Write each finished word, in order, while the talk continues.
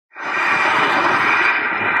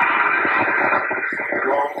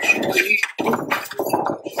My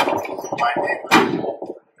neighbor.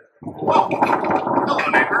 Well, hello,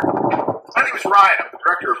 neighbor. My name is Ryan. I'm the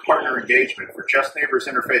Director of Partner Engagement for Just Neighbors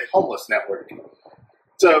Interfaith Homeless Network.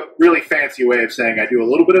 It's a really fancy way of saying I do a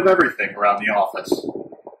little bit of everything around the office.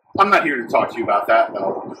 I'm not here to talk to you about that,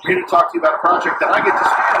 though. I'm here to talk to you about a project that I get to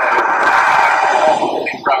spearhead.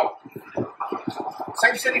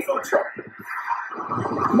 Same City Food Truck.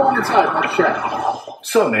 Come on inside, let's chat.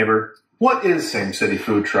 So, neighbor, what is Same City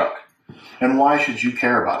Food Truck? And why should you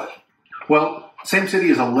care about it? Well, Same City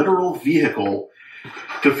is a literal vehicle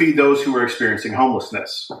to feed those who are experiencing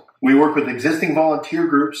homelessness. We work with existing volunteer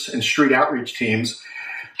groups and street outreach teams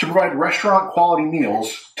to provide restaurant-quality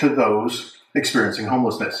meals to those experiencing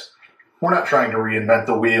homelessness. We're not trying to reinvent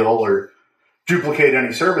the wheel or duplicate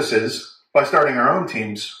any services by starting our own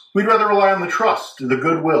teams. We'd rather rely on the trust, the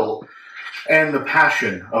goodwill, and the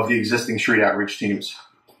passion of the existing street outreach teams.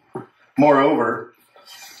 Moreover,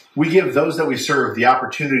 we give those that we serve the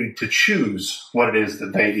opportunity to choose what it is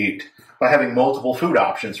that they eat by having multiple food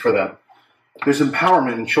options for them. There's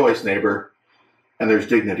empowerment and choice, neighbor, and there's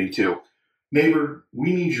dignity too. Neighbor,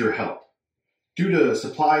 we need your help. Due to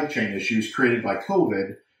supply chain issues created by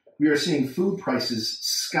COVID, we are seeing food prices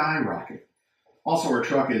skyrocket. Also, our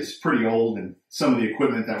truck is pretty old, and some of the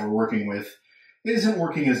equipment that we're working with isn't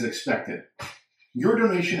working as expected. Your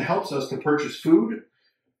donation helps us to purchase food,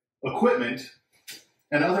 equipment,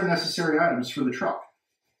 and other necessary items for the truck.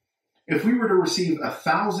 If we were to receive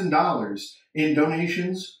 $1,000 in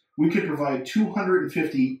donations, we could provide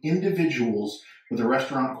 250 individuals with a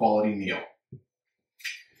restaurant-quality meal.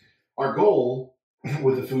 Our goal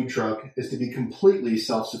with the food truck is to be completely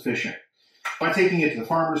self-sufficient. By taking it to the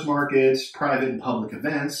farmers markets, private and public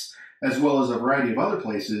events, as well as a variety of other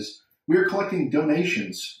places, we are collecting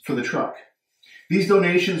donations for the truck. These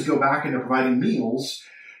donations go back into providing meals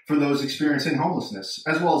for those experiencing homelessness,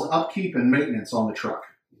 as well as upkeep and maintenance on the truck.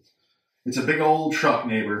 It's a big old truck,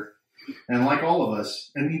 neighbor, and like all of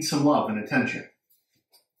us, it needs some love and attention.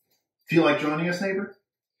 Feel like joining us, neighbor?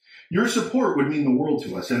 Your support would mean the world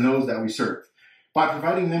to us and those that we serve. By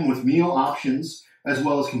providing them with meal options, as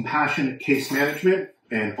well as compassionate case management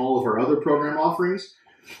and all of our other program offerings,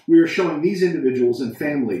 we are showing these individuals and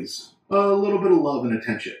families a little bit of love and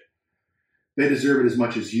attention. They deserve it as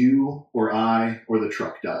much as you or I or the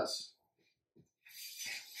truck does.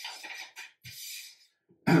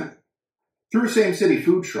 Through Same City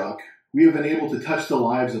Food Truck, we have been able to touch the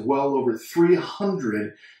lives of well over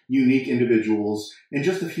 300 unique individuals in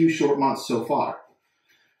just a few short months so far.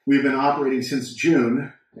 We've been operating since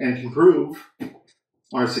June and can prove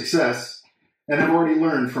our success and have already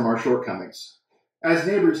learned from our shortcomings. As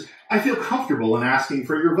neighbors, I feel comfortable in asking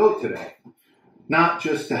for your vote today, not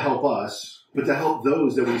just to help us, but to help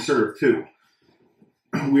those that we serve too.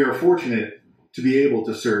 We are fortunate to be able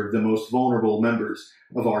to serve the most vulnerable members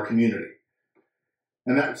of our community.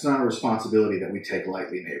 And that's not a responsibility that we take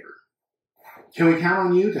lightly, neighbor. Can we count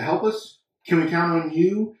on you to help us? Can we count on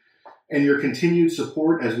you and your continued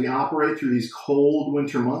support as we operate through these cold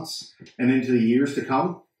winter months and into the years to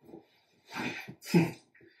come?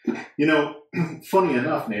 You know, funny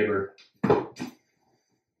enough, neighbor,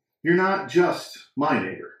 you're not just my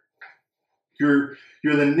neighbor. You're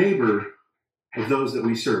the neighbor of those that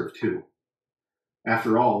we serve too.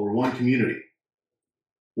 After all, we're one community.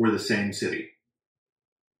 We're the same city.